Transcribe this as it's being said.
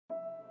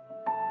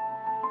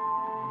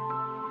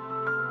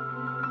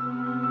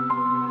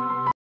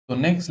So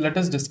next, let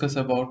us discuss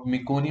about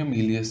meconium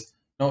ileus.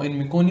 Now in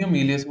meconium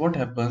ileus, what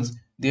happens?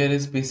 There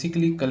is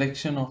basically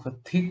collection of a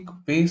thick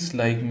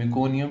paste-like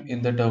meconium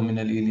in the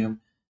terminal ileum.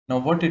 Now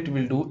what it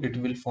will do? It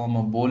will form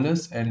a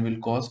bolus and will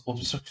cause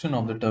obstruction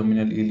of the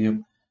terminal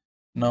ileum.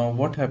 Now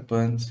what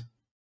happens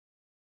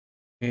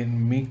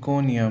in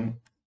meconium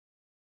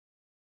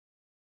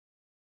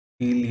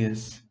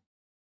ileus?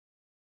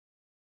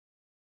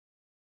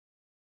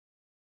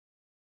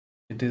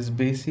 It is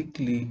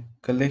basically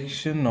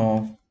collection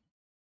of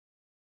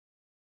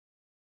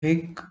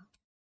thick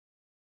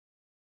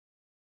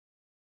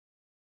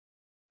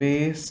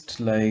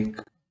paste-like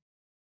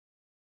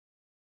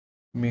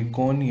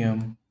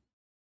meconium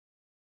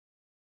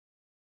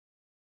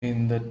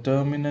in the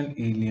terminal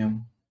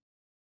ileum,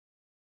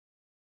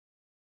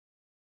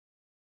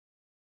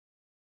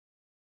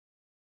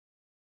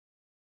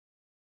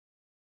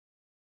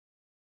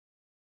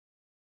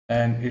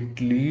 and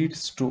it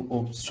leads to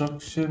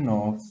obstruction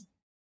of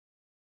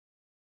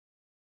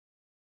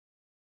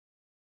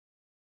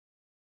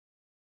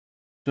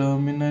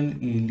terminal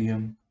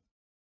ileum.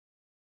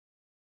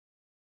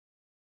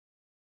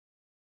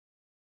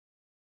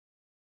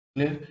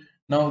 Clear?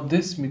 Now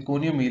this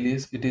meconium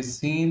ileus, it is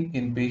seen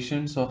in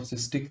patients of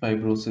cystic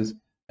fibrosis,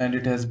 and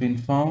it has been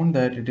found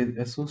that it is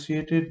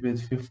associated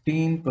with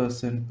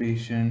 15%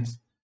 patients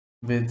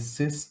with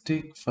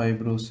cystic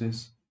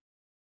fibrosis.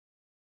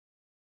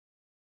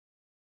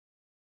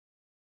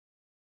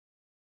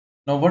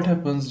 Now what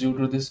happens due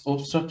to this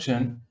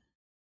obstruction?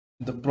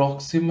 The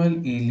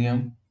proximal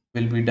ileum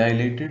will be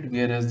dilated,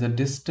 whereas the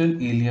distal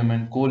ileum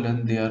and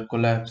colon, they are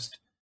collapsed.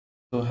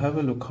 So have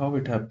a look how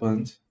it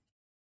happens.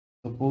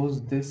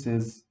 Suppose this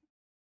is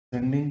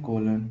ascending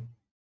colon,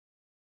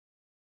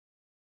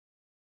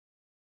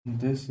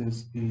 this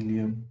is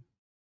ileum.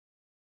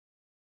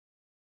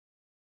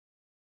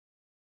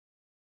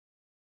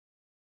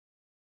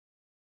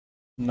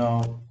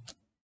 Now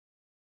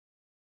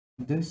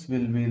this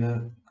will be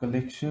the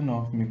collection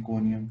of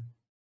meconium.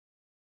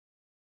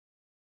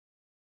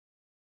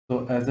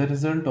 So as a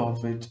result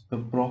of which the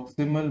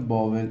proximal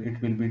bowel, it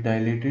will be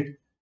dilated,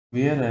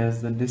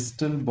 whereas the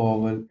distal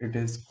bowel, it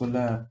is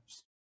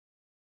collapsed.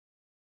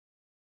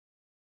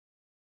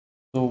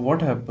 So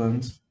what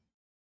happens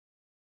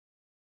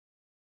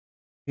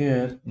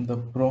here? The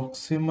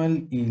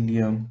proximal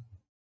ileum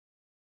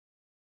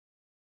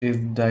is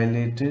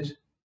dilated,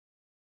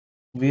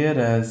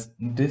 whereas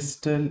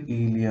distal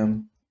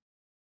ileum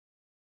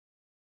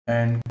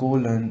and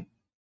colon,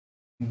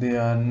 they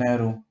are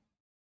narrow.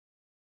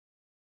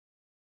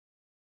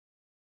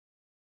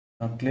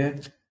 Now clear?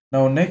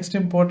 Now next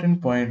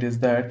important point is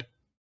that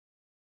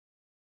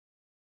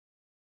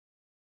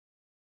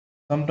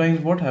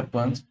sometimes what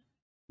happens,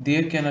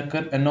 there can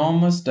occur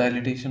enormous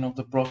dilatation of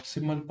the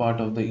proximal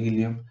part of the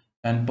ileum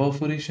and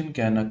perforation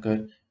can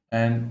occur.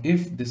 And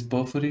if this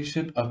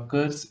perforation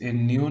occurs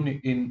in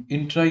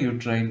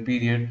intrauterine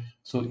period,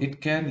 so it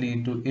can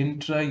lead to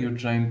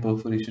intrauterine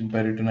perforation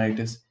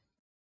peritonitis.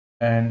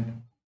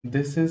 And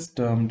this is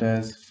termed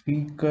as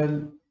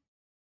fecal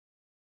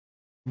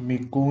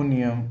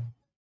meconium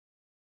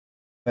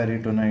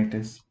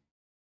peritonitis.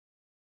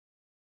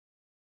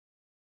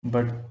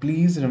 But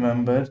please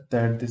remember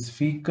that this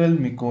fecal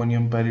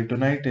meconium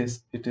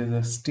peritonitis, it is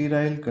a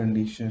sterile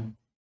condition.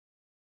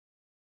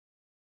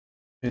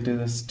 It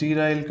is a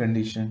sterile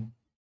condition.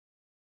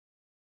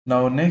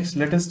 Now next,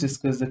 let us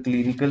discuss the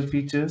clinical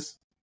features.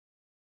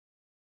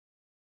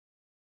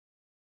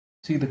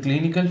 See the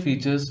clinical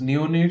features,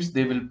 neonates,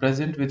 they will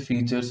present with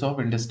features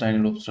of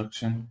intestinal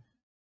obstruction.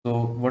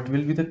 So what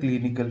will be the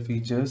clinical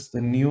features?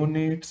 The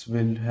neonates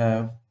will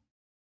have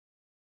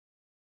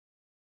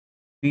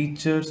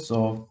features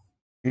of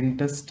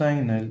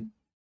intestinal,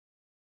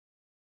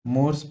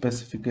 more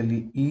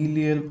specifically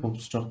ileal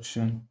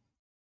obstruction.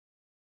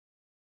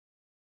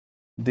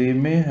 They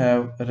may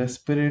have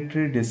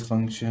respiratory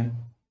dysfunction,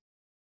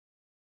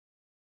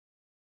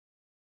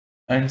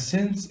 and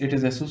since it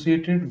is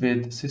associated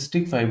with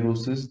cystic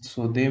fibrosis,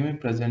 so they may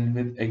present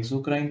with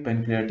exocrine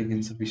pancreatic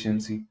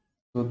insufficiency.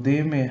 So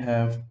they may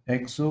have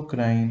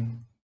exocrine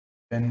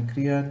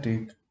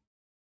pancreatic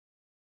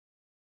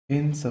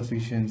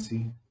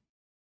insufficiency.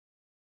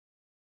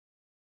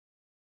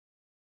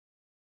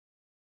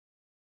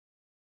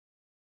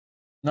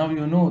 Now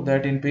you know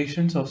that in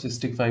patients of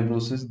cystic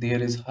fibrosis,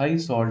 there is high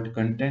salt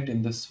content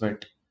in the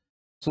sweat.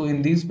 So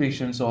in these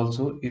patients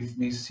also, if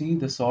we see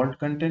the salt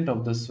content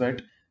of the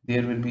sweat,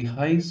 there will be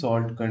high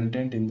salt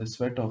content in the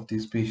sweat of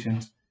these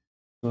patients.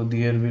 So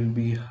there will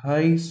be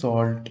high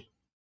salt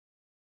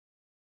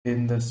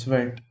in the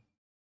sweat,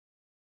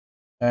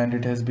 and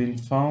it has been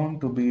found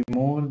to be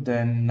more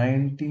than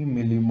 90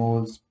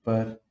 millimoles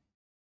per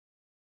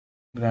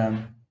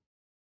gram.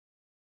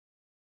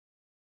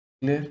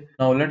 Clear?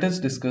 Now let us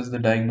discuss the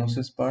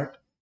diagnosis part.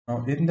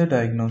 Now in the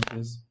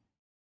diagnosis,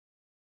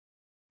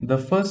 the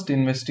first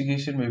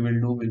investigation we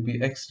will do will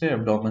be X-ray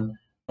abdomen.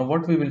 Now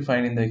what we will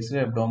find in the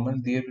X-ray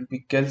abdomen, there will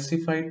be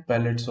calcified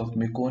pellets of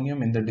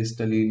meconium in the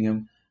distal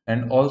ileum,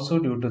 and also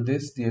due to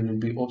this there will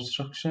be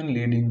obstruction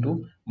leading to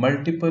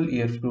multiple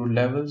air fluid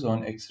levels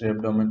on X-ray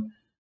abdomen.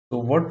 So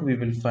what we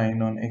will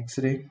find on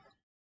X-ray,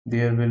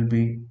 there will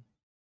be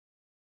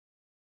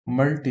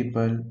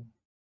multiple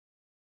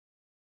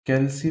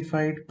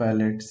calcified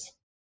pellets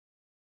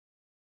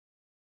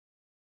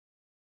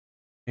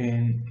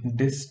in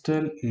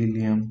distal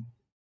ileum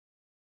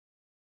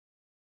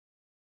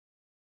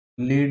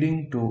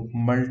leading to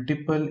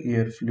multiple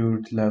air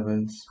fluid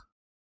levels,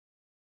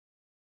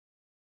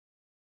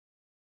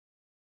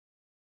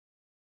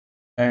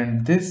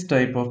 and this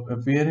type of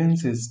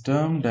appearance is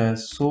termed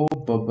as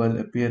soap bubble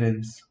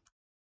appearance.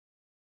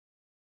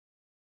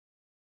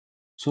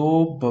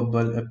 Soap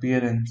bubble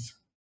appearance,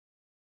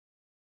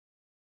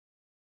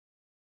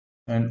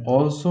 and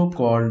also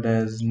called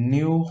as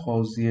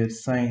Neuhauser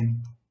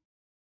sign.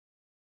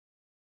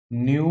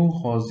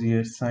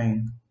 Neuhauser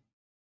sign.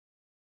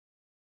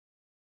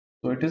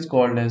 So it is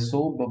called as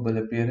soap bubble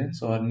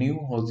appearance or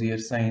Neuhauser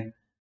sign.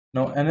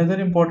 Now another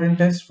important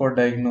test for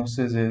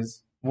diagnosis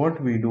is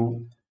what we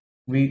do.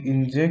 We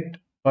inject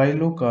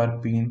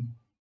pilocarpine,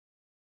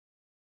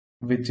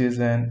 which is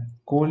an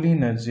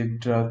cholinergic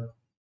drug.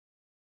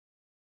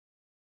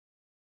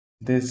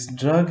 This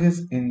drug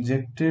is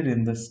injected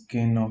in the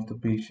skin of the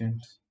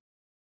patient.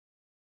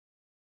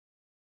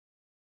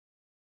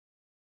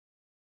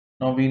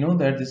 Now we know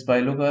that this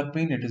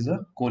pilocarpine, it is a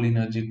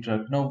cholinergic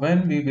drug. Now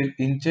when we will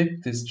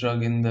inject this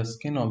drug in the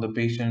skin of the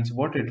patients,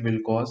 what it will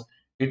cause?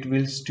 It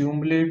will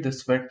stimulate the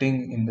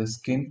sweating in the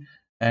skin,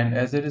 and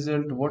as a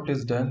result what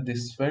is done?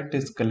 This sweat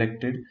is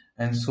collected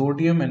and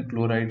sodium and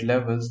chloride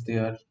levels, they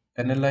are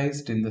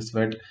analyzed in the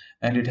sweat,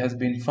 and it has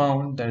been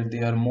found that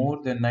they are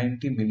more than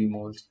 90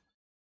 millimoles.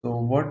 So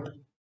what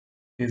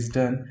is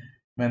done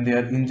when they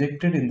are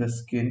injected in the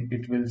skin?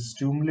 It will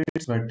stimulate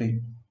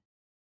sweating,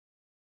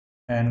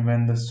 and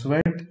when the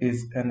sweat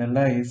is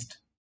analyzed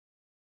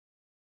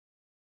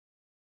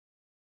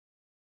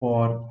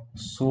for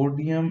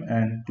sodium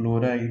and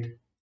chloride,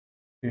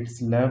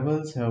 its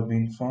levels have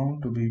been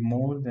found to be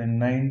more than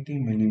 90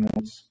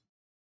 millimoles.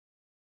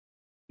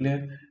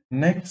 Clear?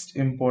 Next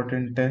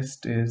important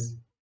test is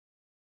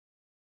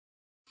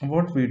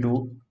what we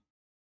do.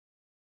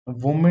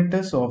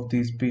 Vomitus of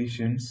these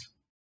patients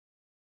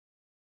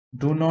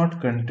do not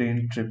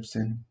contain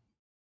trypsin.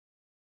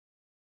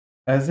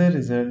 As a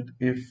result,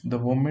 if the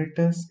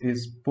vomitus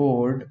is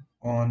poured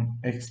on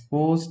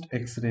exposed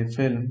X-ray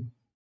film,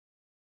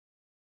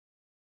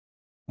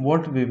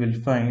 what we will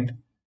find,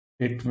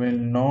 it will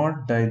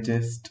not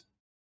digest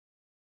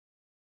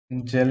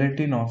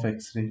gelatin of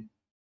X-ray.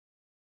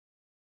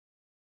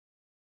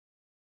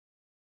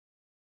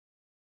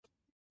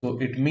 So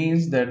it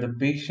means that the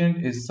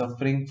patient is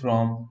suffering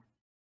from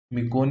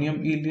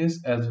meconium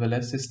ileus as well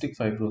as cystic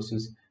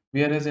fibrosis.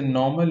 Whereas in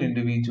normal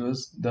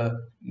individuals,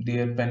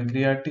 their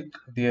pancreatic,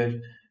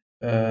 their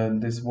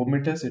this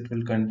vomitus, it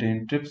will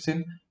contain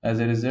trypsin. As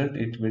a result,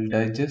 it will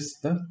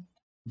digest the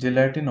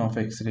gelatin of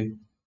X-ray.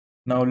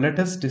 Now let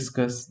us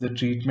discuss the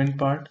treatment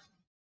part.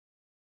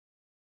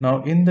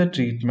 Now in the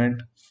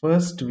treatment,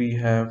 first we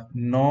have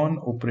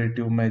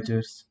non-operative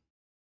measures.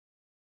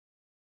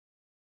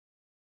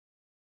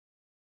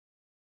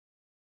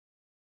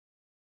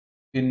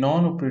 In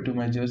non-operative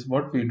measures,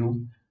 what we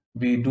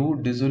do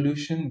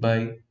dissolution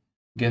by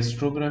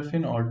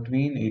gastrographin or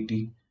tween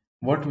 80.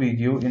 What we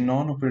give in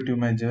non-operative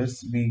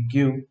measures, we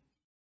give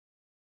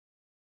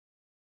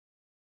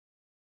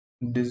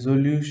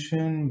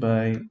dissolution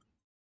by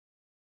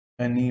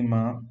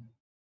enema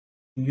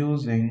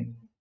using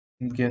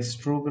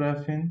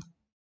gastrographin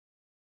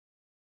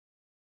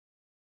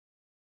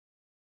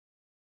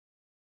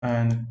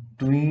and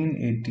tween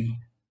 80.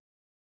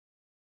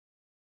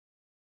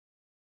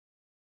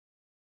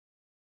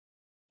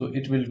 So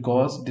it will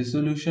cause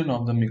dissolution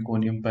of the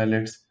meconium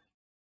pellets.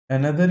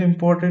 Another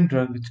important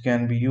drug which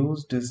can be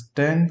used is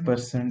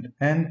 10%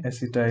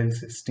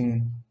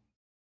 N-acetylcysteine.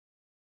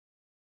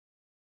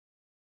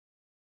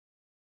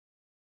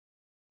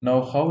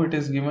 Now, how it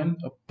is given?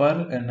 A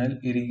per annul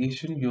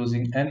irrigation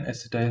using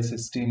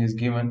N-acetylcysteine is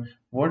given.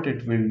 What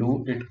it will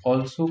do? It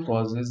also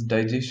causes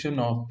digestion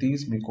of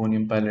these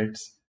meconium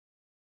pellets.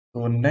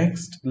 So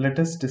next, let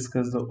us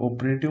discuss the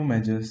operative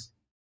measures.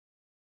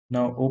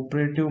 Now,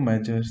 operative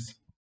measures.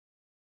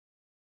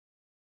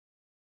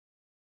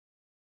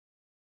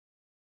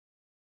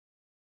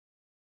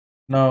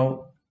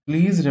 Now,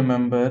 please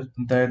remember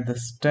that the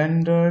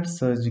standard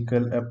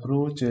surgical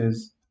approach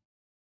is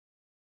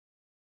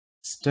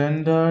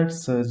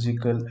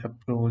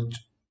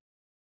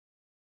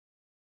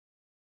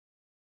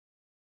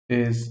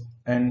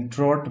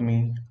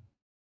enterotomy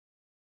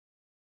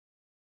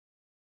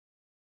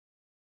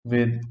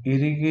with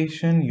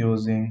irrigation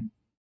using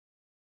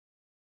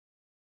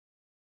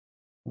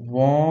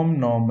warm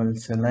normal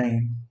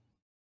saline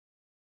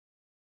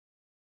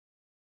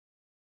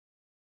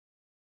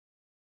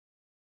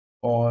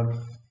or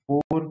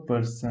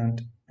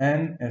 4%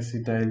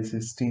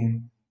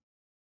 N-acetylcysteine.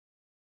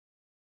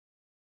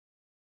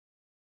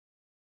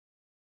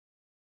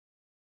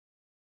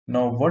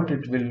 Now what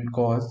it will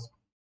cause?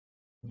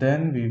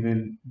 Then we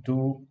will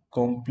do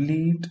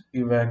complete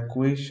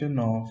evacuation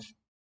of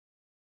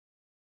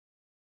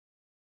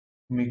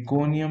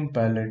meconium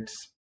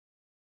pellets.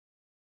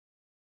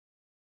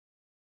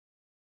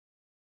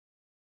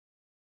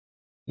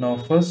 Now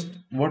first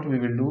what we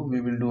will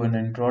do an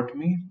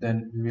enterotomy,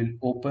 then we will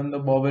open the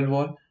bowel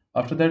wall.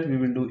 After that we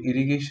will do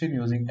irrigation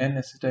using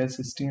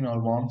N-acetylcysteine or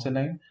warm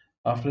saline.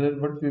 After that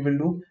what we will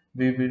do,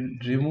 we will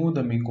remove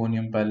the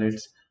meconium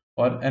pellets.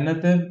 Or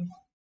another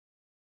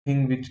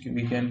thing which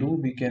we can do,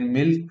 we can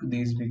milk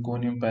these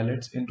meconium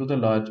pellets into the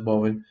large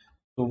bowel.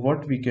 So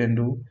what we can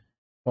do,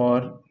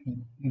 or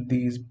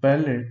these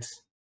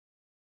pellets,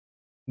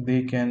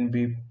 they can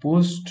be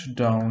pushed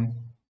down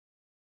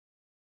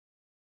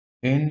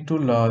into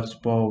large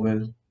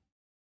bowel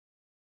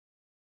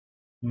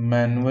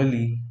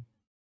manually,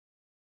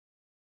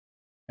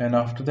 and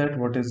after that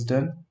what is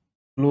done,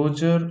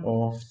 closure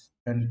of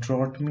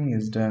enterotomy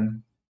is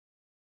done.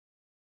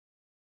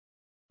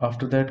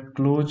 After that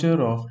closure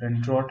of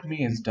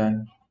enterotomy is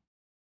done.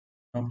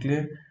 Now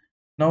clear?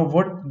 Now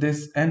what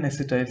this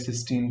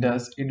N-acetylcysteine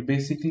does, it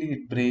breaks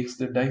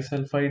the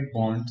disulfide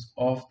bonds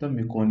of the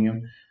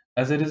meconium,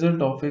 as a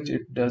result of which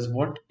it does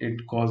what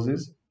it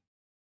causes.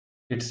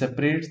 It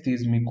separates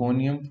these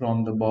meconium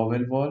from the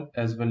bowel wall,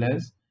 as well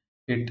as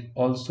it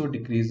also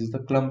decreases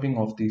the clumping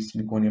of these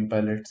meconium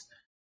pellets.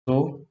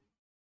 So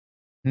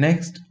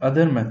next,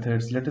 other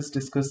methods. Let us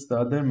discuss the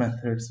other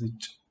methods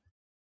which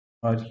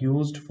are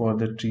used for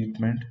the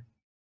treatment.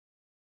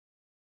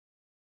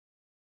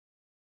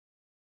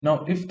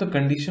 Now, if the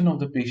condition of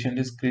the patient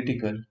is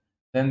critical,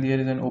 then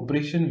there is an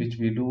operation which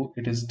we do.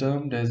 It is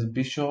termed as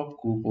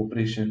Bishop-Koop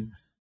operation.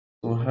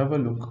 So have a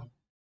look.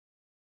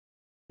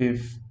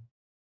 If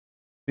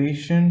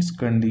patient's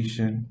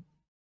condition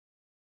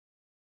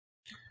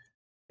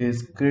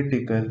is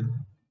critical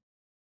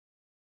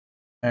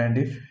and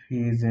if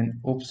he is in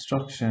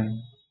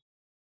obstruction,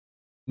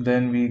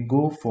 then we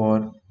go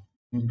for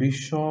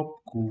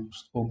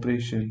Bishop-Koop's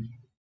operation.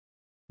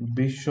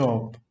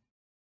 Bishop-Koop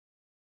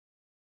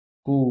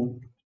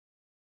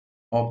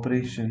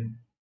operation.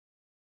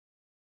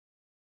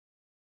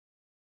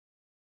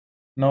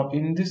 Now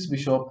in this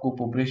Bishop-Koop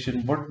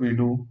operation, what we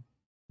do,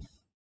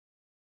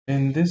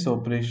 in this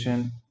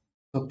operation,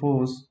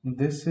 suppose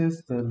this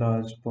is the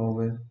large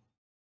bowel.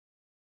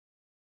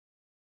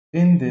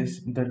 In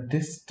this, the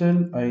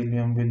distal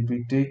ileum will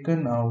be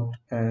taken out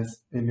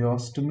as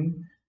ileostomy,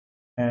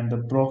 and the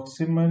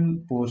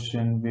proximal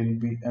portion will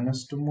be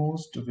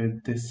anastomosed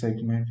with this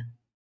segment.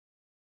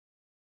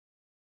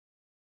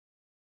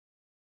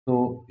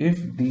 So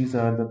if these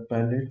are the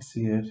pellets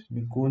here,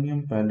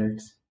 meconium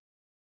pellets,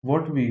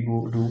 what we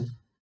go do,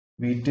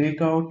 we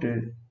take out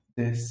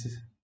this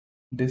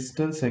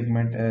distal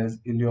segment as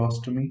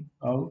ileostomy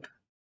out,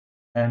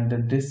 and the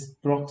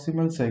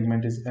proximal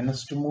segment is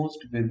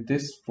anastomosed with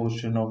this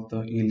portion of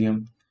the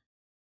ileum.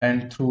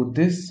 And through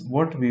this,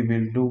 what we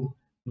will do,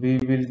 we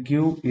will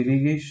give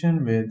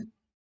irrigation with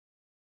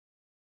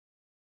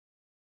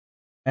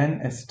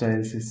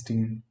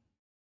N-acetylcysteine.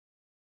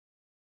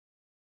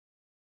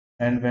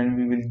 And when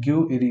we will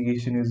give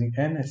irrigation using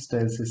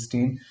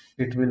N-acetylcysteine,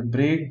 it will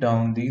break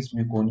down these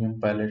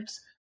meconium pellets.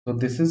 So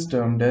this is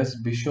termed as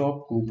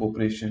Bishop-Koop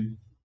operation.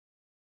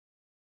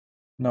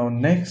 Now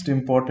next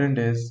important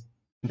is,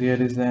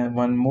 there is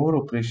one more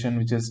operation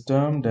which is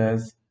termed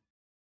as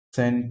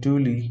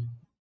Centuli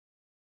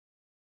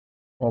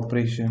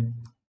operation.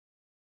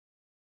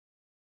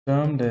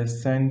 Termed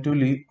as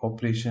Centuli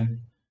operation.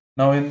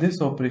 Now in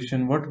this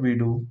operation, what we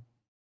do,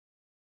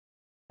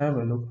 have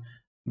a look.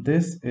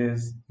 This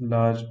is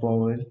large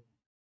bowel.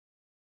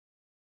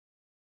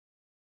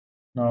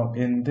 Now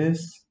in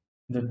this,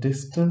 the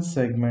distal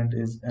segment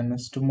is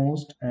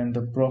anastomosed and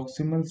the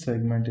proximal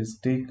segment is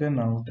taken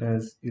out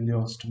as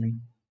ileostomy.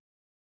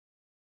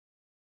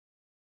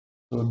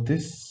 So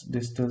this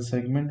distal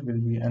segment will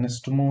be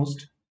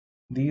anastomosed.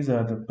 These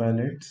are the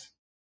pellets,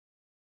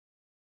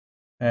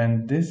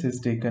 and this is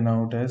taken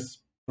out as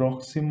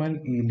proximal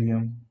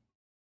ileum,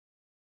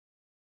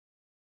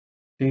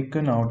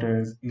 taken out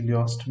as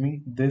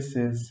ileostomy. This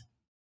is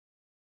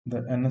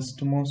the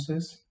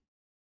anastomosis.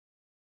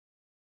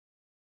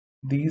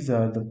 These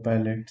are the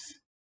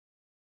pellets.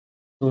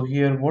 So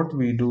here what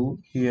we do,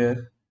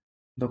 here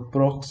the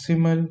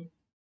proximal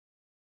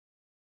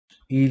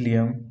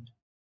ileum,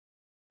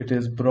 it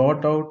is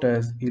brought out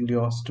as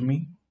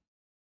ileostomy,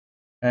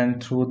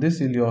 and through this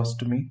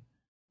ileostomy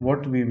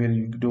what we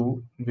will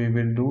do, we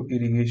will do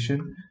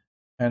irrigation,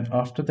 and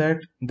after that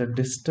the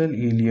distal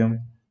ileum,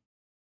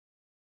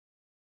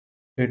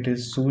 it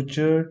is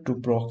sutured to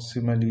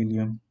proximal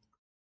ileum.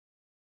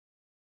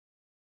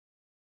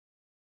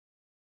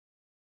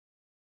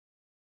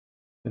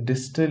 The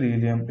distal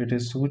ileum, it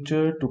is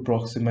sutured to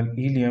proximal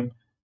ileum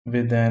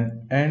with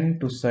an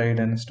end to side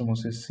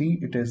anastomosis. See,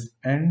 it is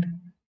end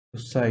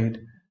to side.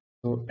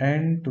 So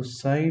end to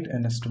side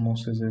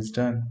anastomosis is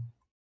done.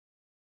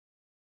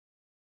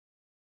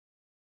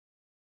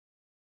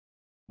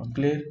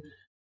 Clear?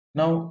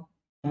 Now,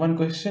 one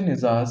question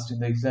is asked in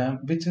the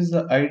exam, which is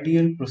the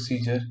ideal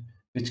procedure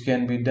which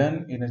can be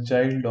done in a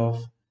child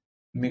of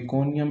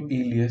meconium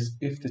ileus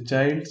if the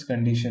child's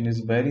condition is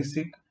very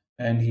sick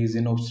and he is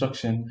in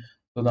obstruction?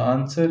 So the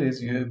answer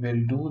is you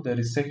will do the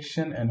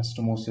resection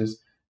anastomosis.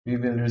 We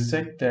will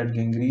resect that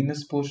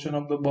gangrenous portion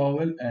of the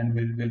bowel and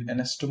we will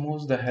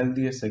anastomose the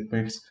healthier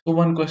segments. So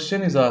one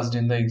question is asked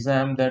in the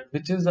exam that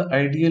which is the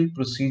ideal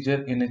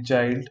procedure in a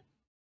child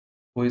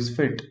who is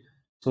fit?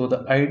 So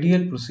the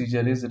ideal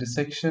procedure is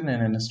resection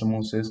and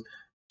anastomosis.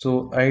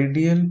 So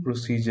ideal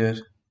procedure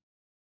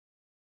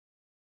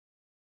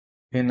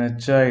in a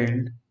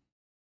child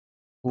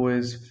who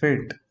is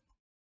fit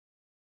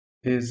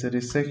is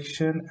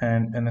resection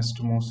and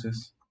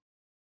anastomosis.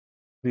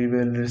 We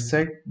will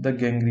resect the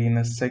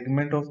gangrenous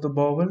segment of the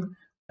bowel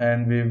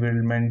and we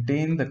will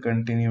maintain the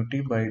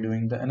continuity by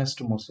doing the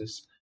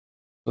anastomosis.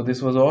 So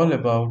this was all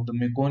about the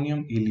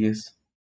meconium ileus.